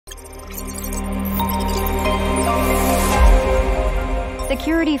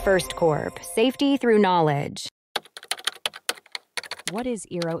Security First Corp. Safety through knowledge. What is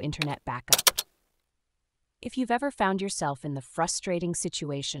Eero Internet Backup? If you've ever found yourself in the frustrating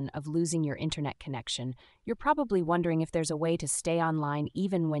situation of losing your internet connection, you're probably wondering if there's a way to stay online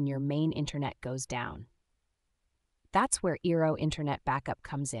even when your main internet goes down. That's where Eero Internet Backup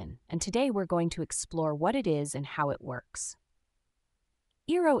comes in, and today we're going to explore what it is and how it works.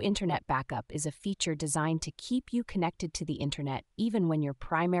 Eero Internet Backup is a feature designed to keep you connected to the internet even when your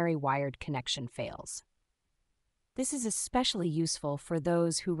primary wired connection fails. This is especially useful for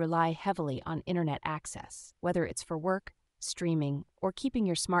those who rely heavily on internet access, whether it's for work, streaming, or keeping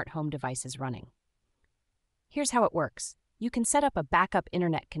your smart home devices running. Here's how it works. You can set up a backup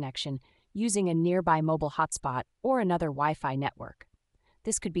internet connection using a nearby mobile hotspot or another Wi-Fi network.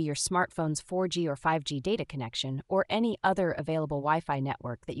 This could be your smartphone's 4G or 5G data connection or any other available Wi-Fi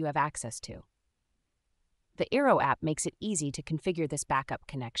network that you have access to. The Eero app makes it easy to configure this backup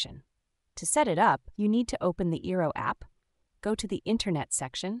connection. To set it up, you need to open the Eero app, go to the Internet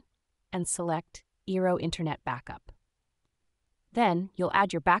section, and select Eero Internet Backup. Then, you'll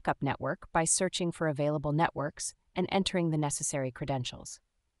add your backup network by searching for available networks and entering the necessary credentials.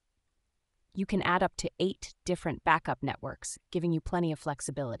 You can add up to 8 different backup networks, giving you plenty of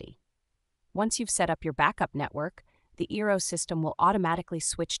flexibility. Once you've set up your backup network, the Eero system will automatically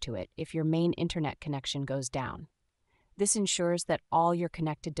switch to it if your main internet connection goes down. This ensures that all your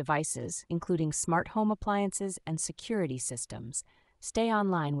connected devices, including smart home appliances and security systems, stay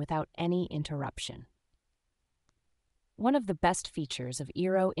online without any interruption. One of the best features of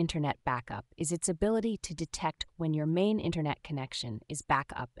Eero Internet Backup is its ability to detect when your main internet connection is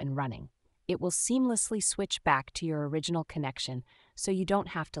back up and running. It will seamlessly switch back to your original connection so you don't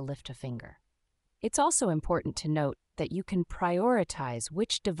have to lift a finger. It's also important to note that you can prioritize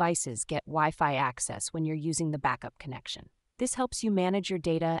which devices get Wi-Fi access when you're using the backup connection. This helps you manage your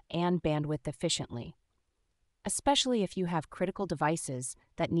data and bandwidth efficiently, especially if you have critical devices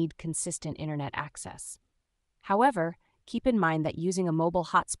that need consistent internet access. However, keep in mind that using a mobile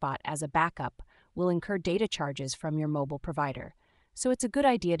hotspot as a backup will incur data charges from your mobile provider, so it's a good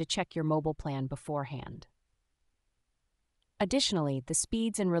idea to check your mobile plan beforehand. Additionally, the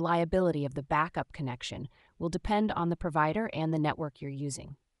speeds and reliability of the backup connection will depend on the provider and the network you're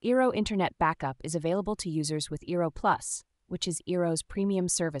using. Eero Internet Backup is available to users with Eero Plus, which is Eero's premium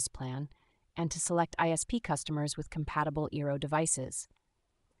service plan, and to select ISP customers with compatible Eero devices.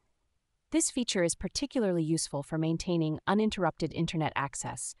 This feature is particularly useful for maintaining uninterrupted internet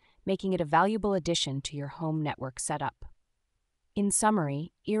access, making it a valuable addition to your home network setup. In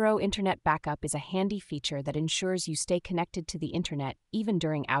summary, Eero Internet Backup is a handy feature that ensures you stay connected to the internet even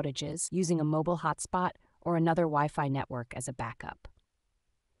during outages using a mobile hotspot or another Wi-Fi network as a backup.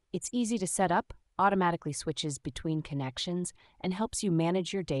 It's easy to set up, automatically switches between connections, and helps you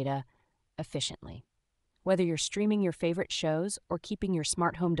manage your data efficiently. Whether you're streaming your favorite shows or keeping your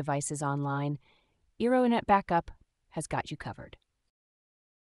smart home devices online, Eero Internet Backup has got you covered.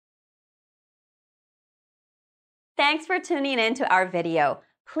 Thanks for tuning in to our video.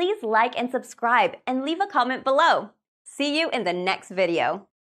 Please like and subscribe and leave a comment below. See you in the next video.